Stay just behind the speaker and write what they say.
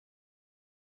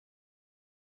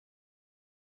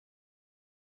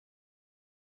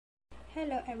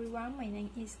Hello everyone, my name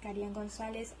is Karian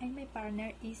Gonzalez and my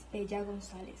partner is Bella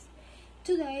Gonzalez.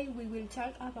 Today we will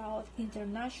talk about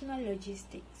international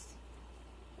logistics.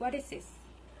 What is this?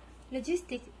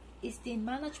 Logistics is the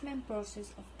management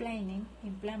process of planning,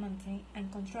 implementing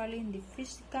and controlling the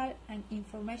physical and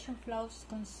information flows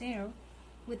concerned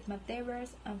with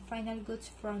materials and final goods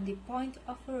from the point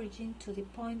of origin to the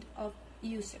point of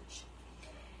usage.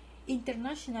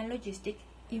 International logistics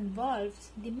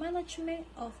involves the management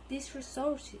of these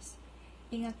resources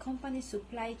in a company's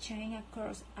supply chain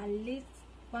across at least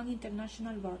one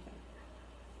international border.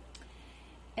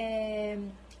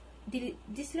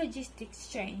 This logistics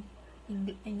chain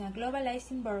in a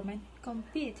globalized environment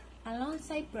compete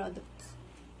alongside products.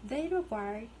 They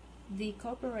require the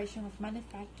cooperation of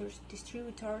manufacturers,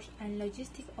 distributors, and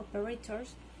logistic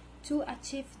operators to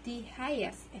achieve the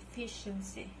highest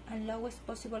efficiency and lowest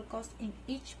possible cost in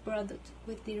each product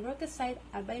with the requisite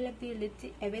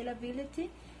availability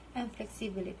and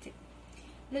flexibility.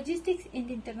 Logistics in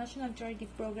the international trade, the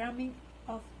programming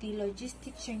of the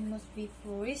logistics chain must be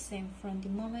foreseen from the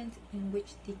moment in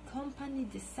which the company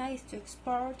decides to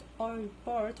export or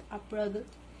import a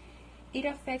product. It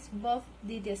affects both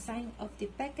the design of the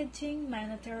packaging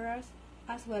materials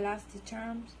as well as the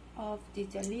terms of the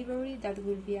delivery that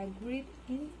will be agreed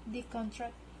in the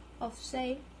contract of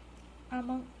sale,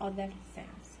 among other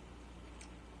things.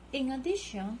 In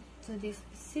addition to the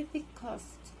specific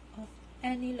costs of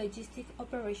any logistic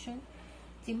operation,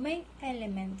 the main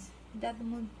elements that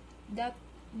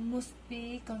must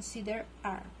be considered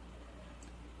are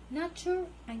nature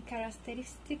and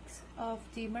characteristics of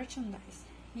the merchandise,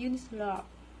 unit load,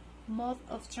 mode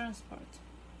of transport,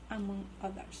 among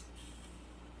others.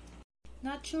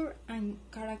 Nature and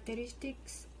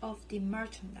characteristics of the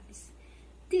merchandise.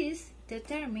 These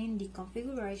determine the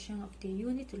configuration of the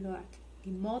unit load, the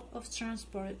mode of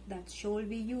transport that should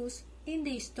be used in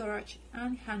the storage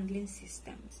and handling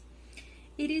systems.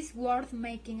 It is worth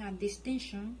making a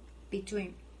distinction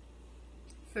between: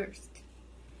 first,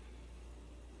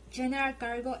 general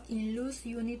cargo in loose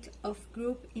unit of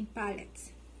group in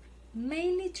pallets,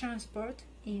 mainly transport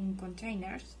in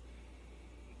containers.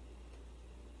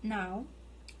 Now,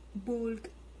 bulk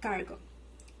cargo.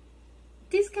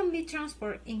 This can be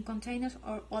transported in containers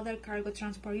or other cargo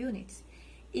transport units,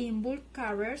 in bulk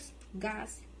carriers,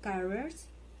 gas carriers,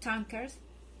 tankers,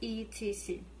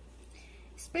 etc.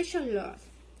 Special load,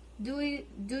 due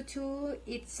to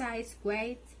its size,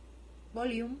 weight,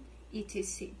 volume,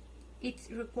 etc. It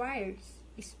requires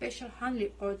special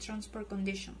handling or transport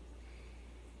condition.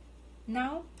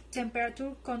 Now,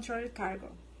 temperature controlled cargo.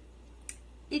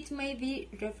 It may be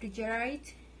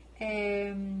refrigerated,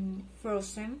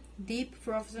 frozen, deep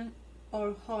frozen,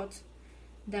 or hot,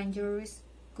 dangerous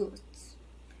goods.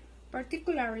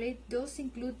 Particularly those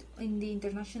included in the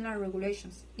international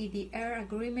regulations, EDR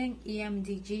Agreement,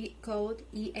 EMDG Code,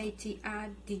 EATA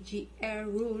DGR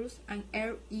Rules, and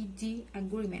RED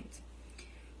Agreement.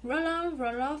 Roll-on,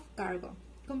 roll-off cargo.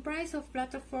 Comprised of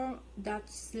platform that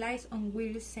slides on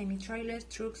wheels, semi-trailers,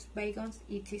 trucks, wagons,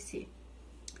 etc.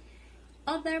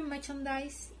 Other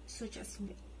merchandise such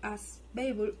as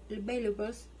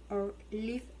valuables or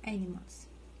live animals.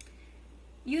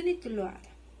 Unit load.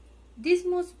 This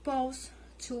must pose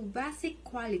two basic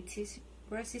qualities: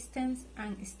 resistance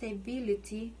and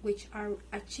stability, which are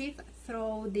achieved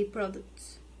through the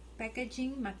product's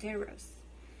packaging materials.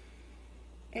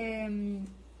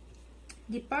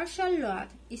 The partial load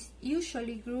is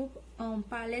usually grouped on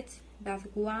pallets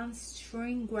that once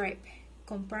shrink wrap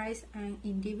comprise an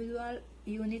individual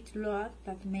unit load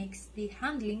that makes the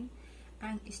handling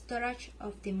and storage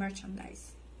of the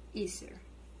merchandise easier,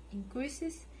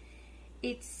 increases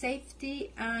its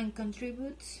safety, and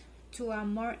contributes to a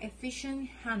more efficient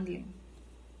handling.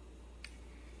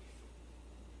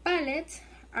 Pallets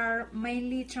are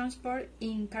mainly transported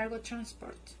in cargo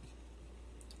transport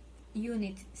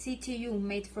unit CTU,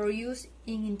 made for use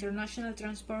in international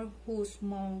transport, whose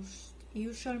most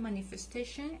usual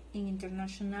manifestation in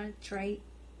international trade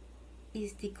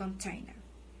is the container.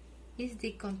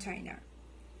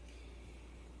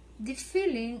 The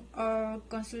filling or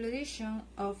consolidation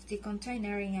of the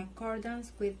container in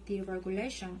accordance with the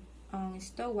regulation on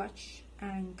stowage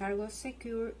and cargo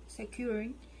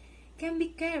securing can be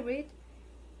carried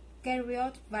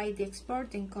out by the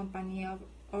exporting company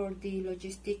or the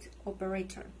logistics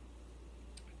operator,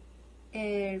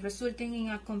 resulting in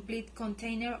a complete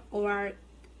container or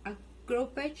a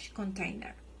groupage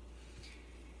container.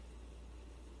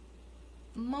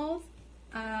 Mode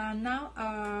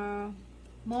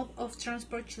of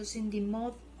transport. Choosing the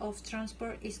mode of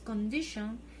transport is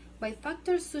conditioned by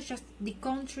factors such as the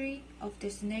country of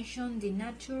destination, the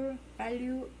nature,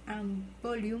 value, and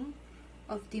volume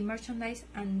of the merchandise,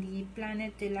 and the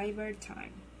planned delivery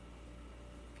time.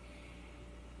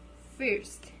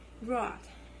 First, ROAD.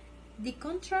 The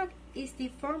contract is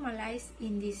formalized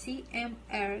in the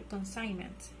CMR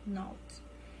consignment note,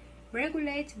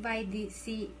 regulated by the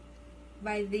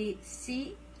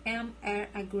CMR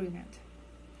agreement.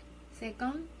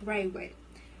 Second, railway.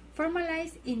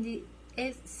 Formalized in the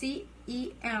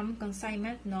CEM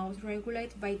consignment note,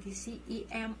 regulated by the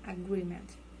CEM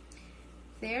agreement.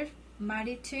 Third,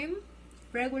 maritime.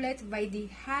 Regulated by the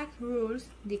Hague rules,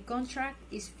 the contract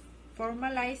is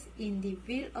formalized in the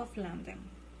Bill of Lading.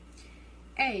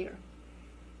 Air.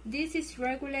 This is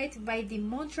regulated by the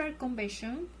Montreal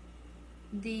Convention.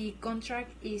 The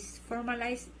contract is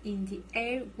formalized in the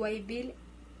Airway Bill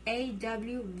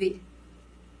AWB.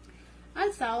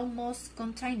 Also, most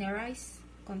containerized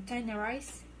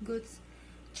goods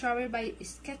travel by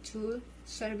scheduled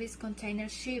service container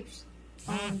ships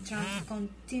on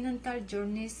transcontinental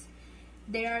journeys.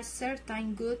 There are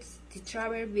certain goods that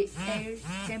travel by air,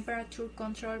 temperature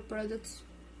control products,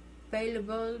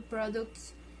 valuable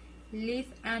products,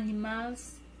 live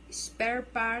animals, spare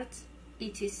parts,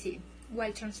 etc.,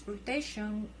 while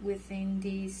transportation within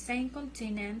the same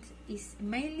continent is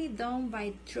mainly done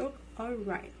by truck or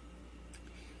rail.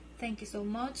 Thank you so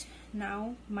much.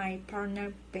 Now, my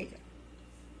partner, Vega.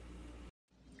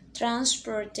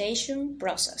 Transportation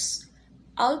process.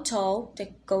 Although the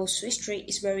casuistry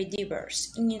is very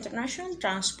diverse, in international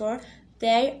transport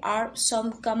there are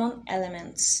some common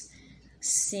elements.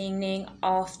 Signing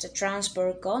of the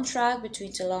transport contract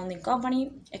between the landing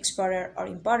company, exporter or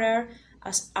importer,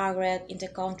 as agreed in the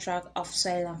contract of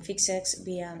sale and fixes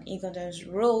via Incoterms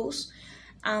rules,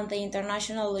 and the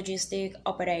international logistic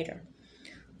operator.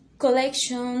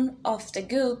 Collection of the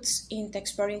goods in the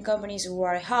exporting company's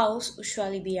warehouse,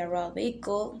 usually via road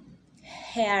vehicle,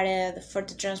 headed for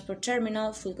the transport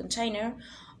terminal, full container,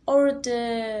 or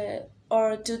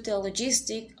to the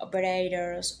logistic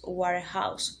operator's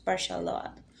warehouse, partial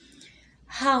load.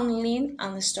 Handling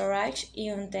and storage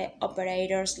in the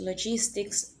operator's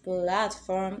logistics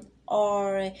platform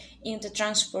or in the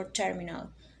transport terminal.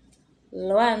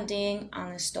 Loading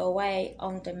and stowaway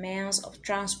on the means of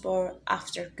transport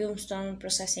after custom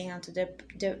processing at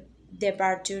the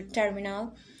departure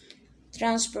terminal.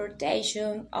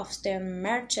 Transportation of the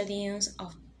merchandise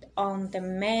on the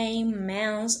main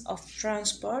means of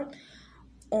transport,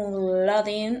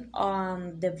 unloading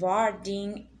on the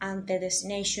boarding and the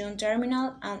destination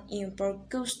terminal, and import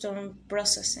custom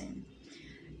processing.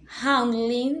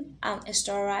 Handling and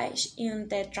storage in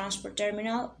the transport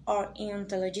terminal or in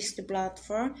the logistic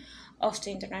platform of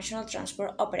the international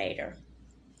transport operator.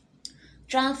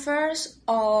 Transfers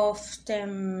of the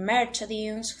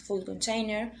merchandise full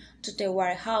container to the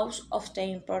warehouse of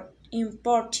the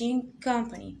importing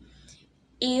company.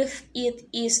 If it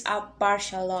is a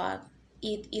partial load,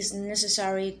 it is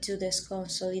necessary to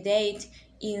deconsolidate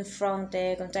it from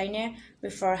the container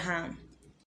beforehand.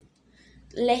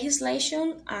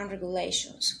 Legislation and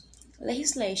regulations.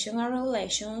 Legislation and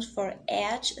regulations for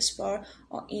each export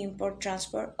or import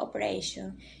transport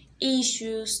operation.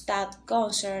 Issues that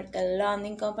concern the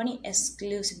landing company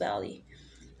exclusively.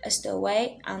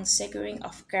 Stowaway and securing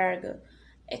of cargo.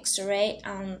 Storage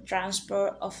and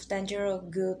transport of dangerous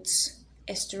goods.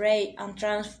 Storage and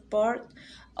transport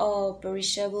of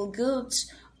perishable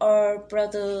goods or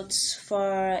products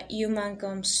for human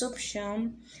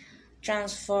consumption.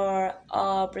 Transfer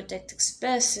of protected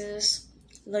species,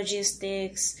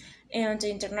 logistics, and the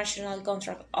international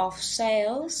contract of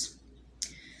sales.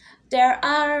 There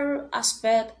are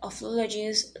aspects of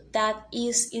logistics that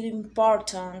is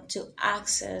important to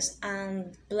access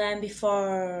and plan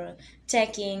before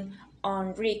taking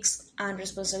on risks and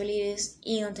responsibilities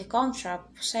in the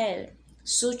contract sale,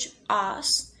 such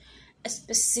as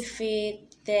specify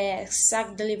the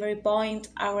exact delivery point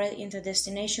agreed in the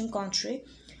destination country,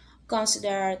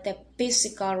 consider the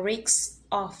physical risks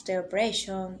of the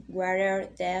operation, whether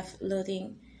theft,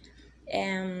 looting,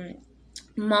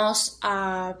 most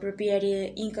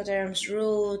appropriate Incoterms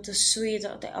rule to suit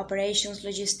the operations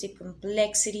logistic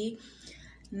complexity,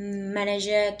 manage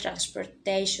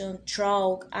transportation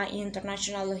through an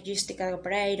international logistical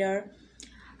operator,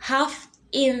 have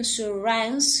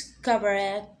insurance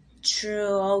covered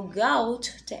throughout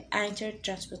the entire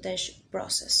transportation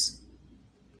process.